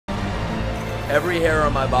Every hair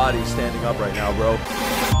on my body is standing up right now, bro.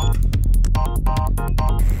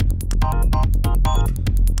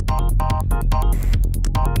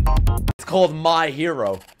 It's called My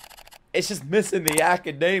Hero. It's just missing the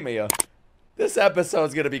academia. This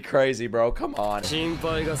episode's gonna be crazy, bro. Come on. Oh,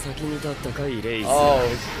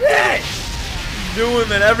 shit! Knew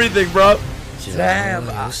him and everything, bro. Damn.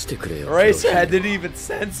 Eraserhead didn't even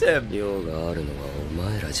sense him. We are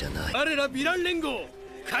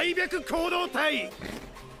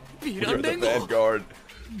the Vanguard.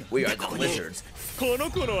 We are the Lizards.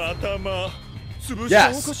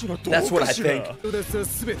 Yes, that's what I think. Yup,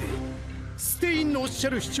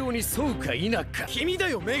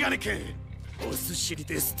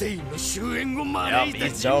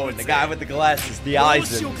 he's known. The guy with the glasses, the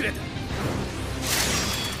eyes.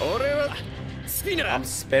 I'm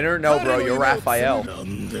Spinner? No, bro, you're Raphael.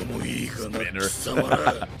 Spinner.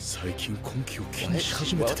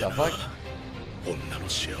 What the fuck?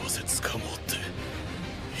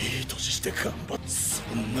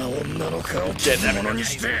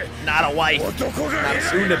 Not a wife. Not a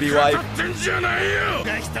soon-to-be wife.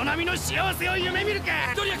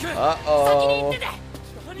 Uh-oh.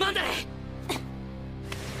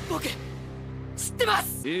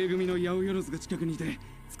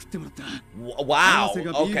 Wow.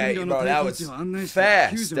 Okay, bro, that was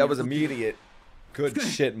fast. That was immediate. Good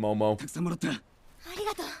shit, Momo.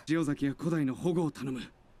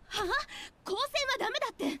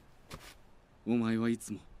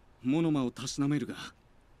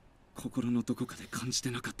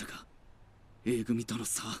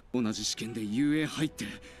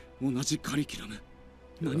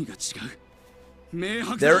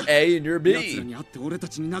 They're A and you're B.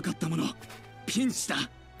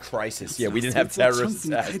 Crisis. Yeah, we didn't have terrorists.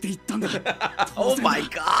 Oh my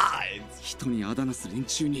god.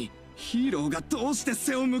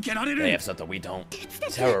 They have something we don't.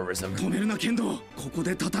 Terrorism.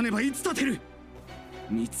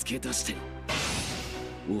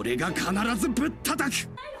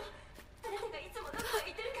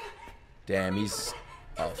 Damn, he's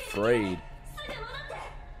afraid.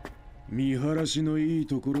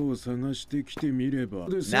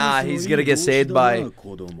 Nah, he's gonna get saved by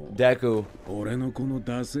Deku.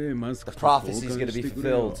 The prophecy's gonna be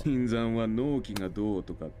fulfilled.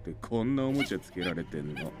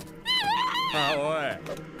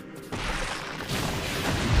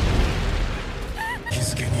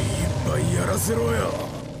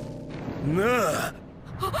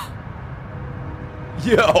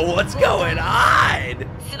 Yo, what's going on?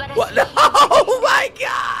 What? Oh my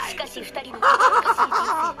god!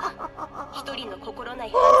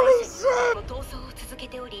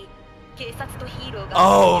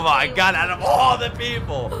 Oh my god, out of all the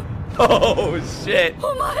people! Oh shit!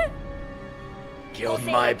 Killed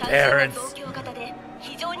my parents!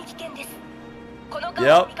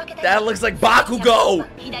 Yep, that looks like Bakugo!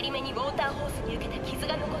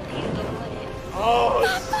 Oh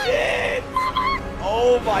shit!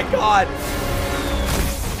 Oh my god!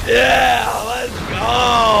 Yeah, let's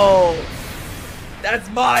go! That's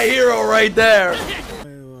my hero right there!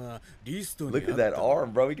 Look at that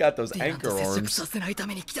arm, bro. He got those anchor arms. Oh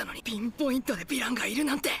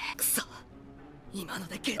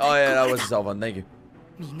yeah, that was so fun. Thank you.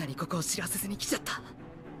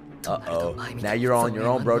 Uh-oh. Now you're on your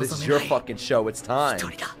own, bro. This is your fucking show. It's time.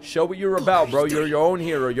 Show what you're about, bro. You're your own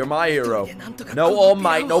hero. You're my hero. No All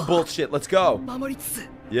Might, no bullshit. Let's go.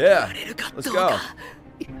 Yeah. Let's go.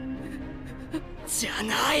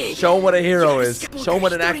 Show him what a hero is. Show him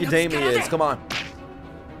what an academia is. Come on.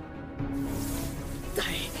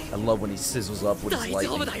 I love when he sizzles up with his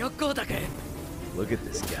lightning. Look at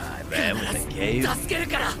this guy, man. With the cave.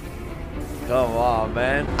 Come on,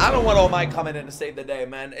 man. I don't want All Might coming in to save the day,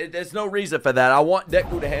 man. There's no reason for that. I want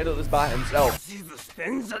Deku to handle this by himself.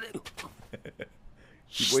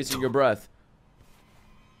 Keep wasting your breath.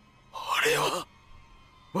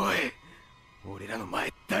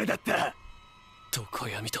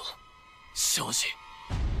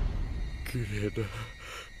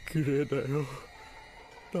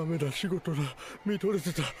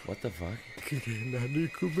 What the fuck?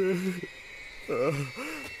 Oh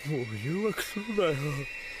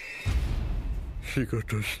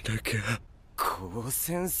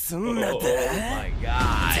my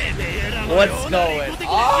god. What's going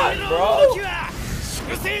on, bro?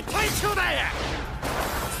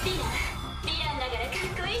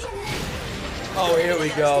 Oh, here we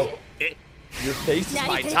go. Your face is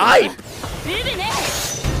my type.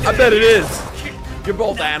 I bet it is. You're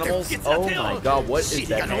both animals. Oh my god, what is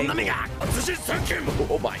that angle?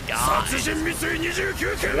 Oh my god.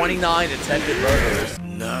 29 attempted murders.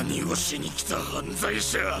 何をしに来た犯罪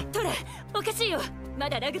者。トラ、おかしいよ。ま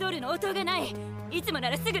だラグドールの応答がない。いつも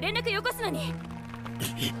ならすぐ連絡よこすのに。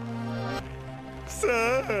さ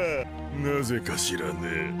あ、なぜか知らね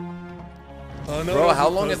え。Bro, how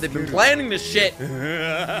long have they been planning this shit?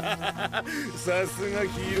 さすが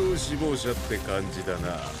ヒーロー志望者って感じだ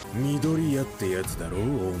な。緑谷ってやつだろお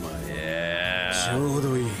前。ちょう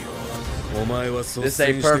どいいよ。お前は率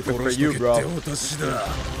先して殺しとけって私だ。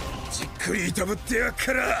じっくりいたぶってやっ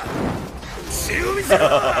から血を見せろ。 Oh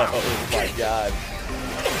my god.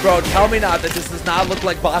 Bro, tell me not that this does not look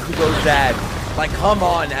like Bakugo's dad. Like, come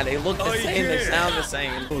on now, they look the same, they sound the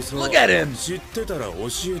same. Look at him! 知ってたら教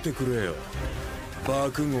えてくれよ。バ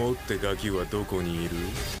クゴってガキはどこにいる？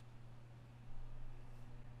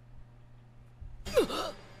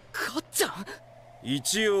かっちゃん。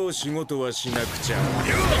一応仕事はしなくちゃ。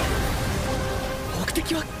目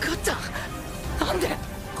的はかっちゃん。なんで？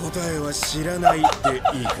答えは知らないでい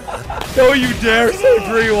いか。 Don't you dare say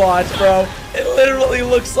rewatch, bro. It literally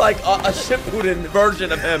looks like a Shippuden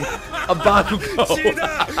version of him. A Bakugo.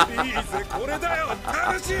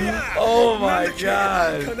 Oh my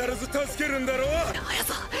god.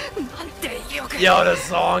 Yo, the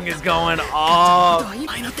song is going off.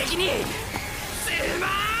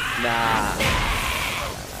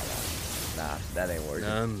 Nah, that ain't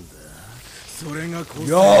working.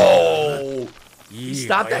 Yo! He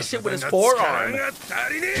stopped that shit with his forearm.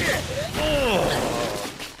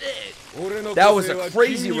 That was a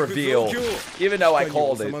crazy reveal, even though I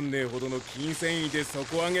called it. Man, the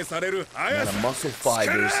muscle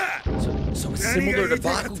fibers. So it's similar to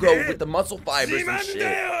Bakugo with the muscle fibers and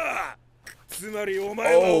shit.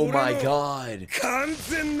 Oh my god.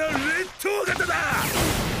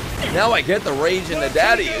 Now I get the rage and the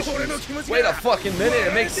daddy issues. Wait a fucking minute,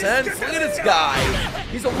 it makes sense. Look at this guy.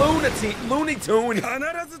 He's a Looney Tune.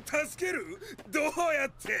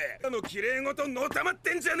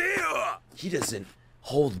 He doesn't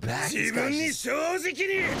hold back. This guy's just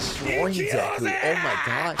destroying Deku. Oh my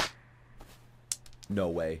god. No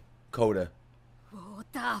way. Koda.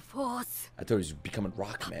 I thought he was becoming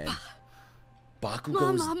Rockman.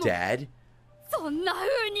 Bakugo's dad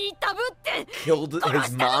killed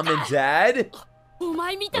his mom and dad?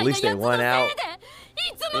 At least they went out,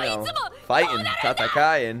 you know, fighting,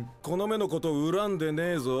 tatakayan.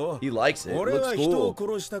 He likes it. It looks cool.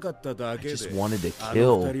 I just wanted to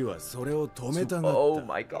kill. Oh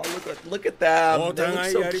my god, look at them. They look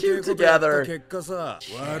so cute together.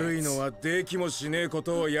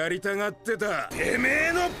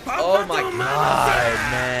 Oh my god,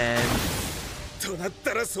 man.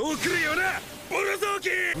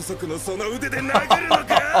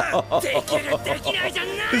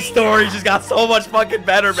 The story just got so much fucking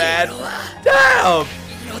better, man. Damn!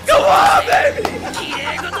 Come on, baby!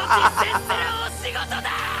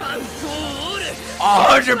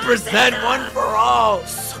 100% one for all!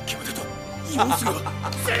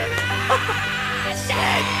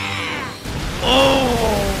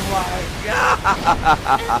 Oh my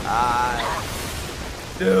god!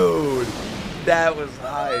 Dude, that was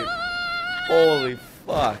hype. Holy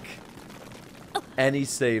fuck. And he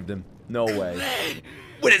saved him. No way.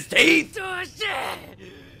 With his teeth?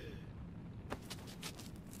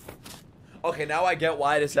 Okay, now I get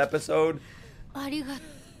why this episode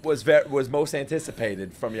was most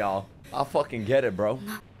anticipated from y'all. I'll fucking get it, bro.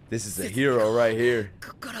 This is a hero right here.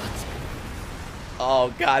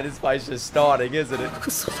 Oh god, this fight's just starting, isn't it?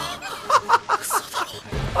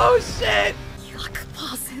 Oh shit!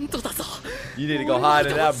 You need to go hide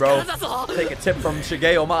in that, bro. Take a tip from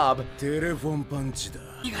Shigeo Mob. Or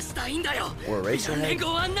Eraserhead.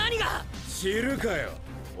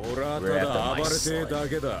 We're at the nice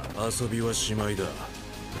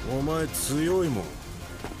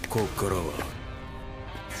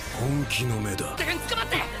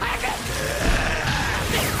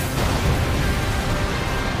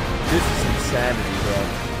This is insanity, bro.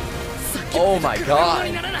 Oh my god.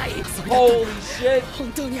 Holy shit.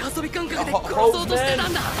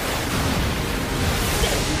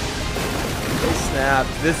 They snapped.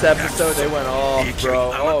 This episode, they went off,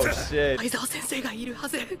 bro. Oh shit.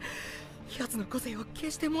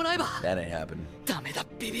 That ain't happening.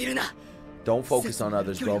 Don't focus on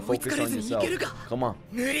others, bro. Focus on yourself. Come on.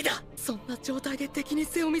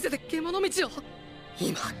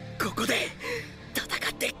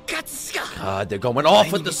 God, they're going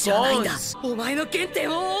off with the songs. I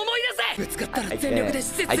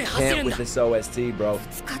can't with this OST, bro.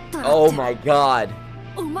 Oh my god.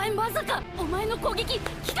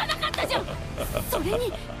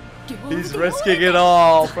 He's risking it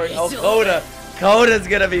all for Koda. Koda's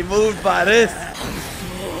gonna be moved by this.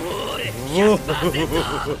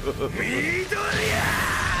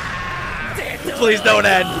 Please don't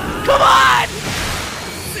end. Come on!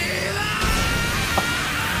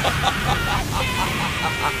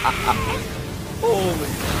 Holy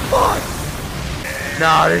fuck!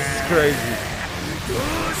 Nah, this is crazy.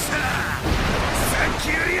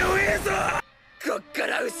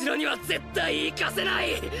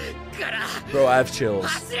 Bro, I have chills.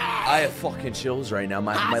 I have fucking chills right now.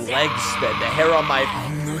 My legs, the hair on my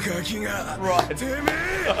front.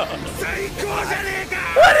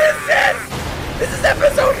 What is this? This is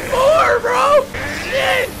episode 4, bro!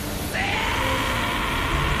 Shit!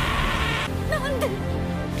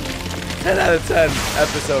 10 out of 10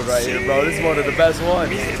 episode right here, bro. This is one of the best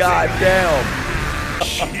ones. God damn.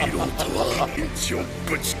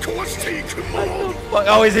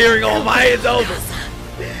 Oh, he's hearing All Might. It's over.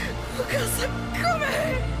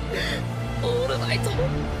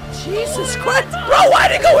 Jesus Christ. Bro, why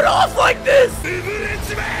did it going off like this?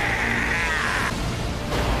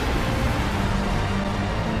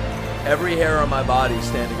 Every hair on my body is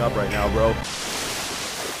standing up right now, bro.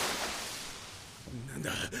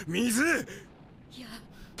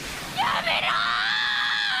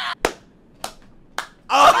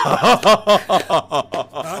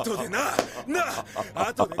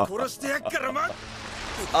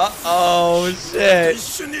 Uh-oh, shit.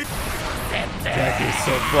 That is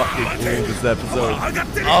so fucking cool, this episode.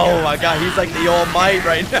 Oh my god, he's like the All Might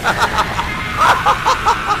right now.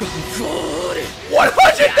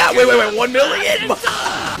 100,000! Wait, 1 million? What?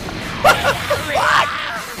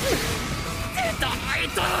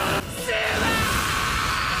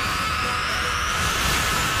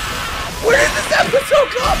 Where did this episode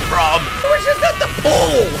come from? We're just at the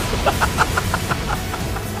pool.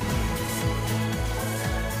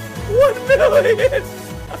 1 million.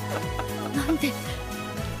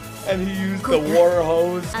 And he used the water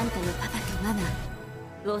hose.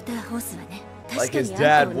 Like his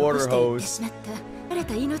dad, water hose.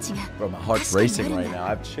 Bro, my heart's racing right now. I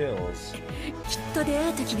have chills.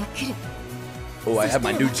 Oh, I have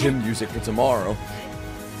my new gym music for tomorrow.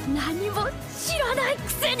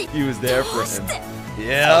 He was there for him.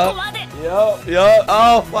 Yeah. Yup.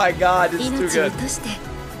 Oh my god, this is too good.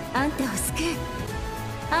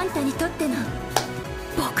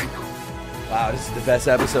 Wow, this is the best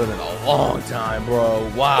episode in a long time, bro.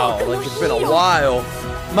 Wow, like it's been a while.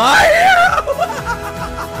 My hero!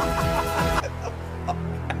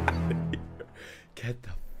 Get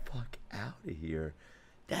the fuck out of here.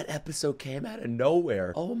 That episode came out of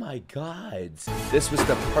nowhere. Oh my god. This was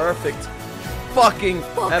the perfect fucking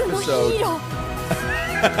episode.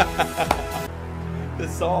 The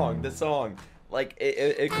song. Like,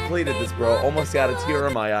 it completed this, bro. Almost got a tear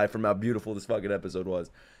in my eye from how beautiful this fucking episode was.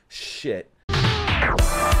 Shit.